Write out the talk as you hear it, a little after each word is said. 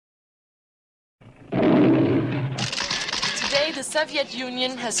Today, the Soviet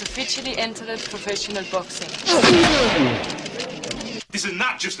Union has officially entered professional boxing. This is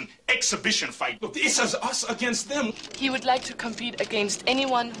not just an exhibition fight. Look, this is us against them. He would like to compete against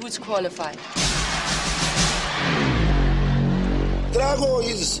anyone who is qualified. Drago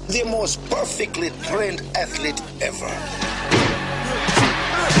is the most perfectly trained athlete ever.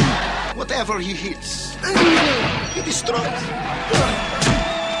 Whatever he hits, he destroys.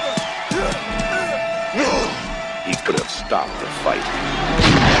 He could have stopped the fight.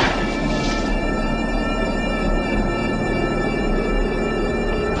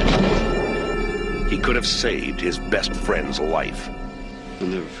 He could have saved his best friend's life. I'll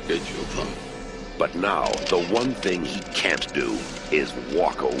never forget you, Apollo. But now, the one thing he can't do is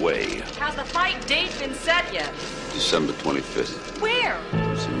walk away. Has the fight date been set yet? December 25th. Where?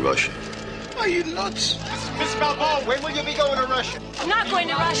 It's in Russia. Are you nuts? Miss Balboa, when will you be going to Russia? I'm not going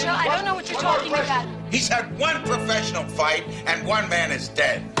to Russia. I don't know what you're talking about. He's had one professional fight, and one man is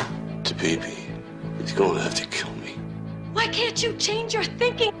dead. Tabibi, he's going to have to kill me. Why can't you change your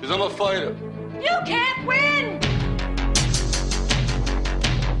thinking? Because I'm a fighter. You can't win!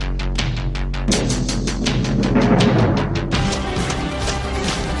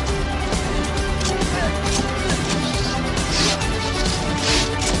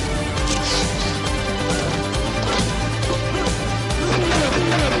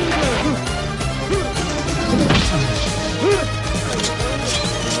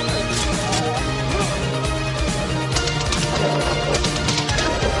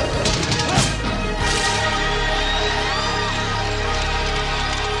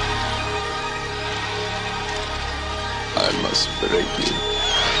 I must break you.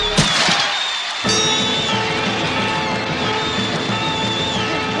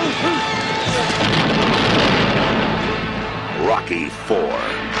 Rocky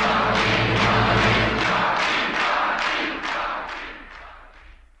IV.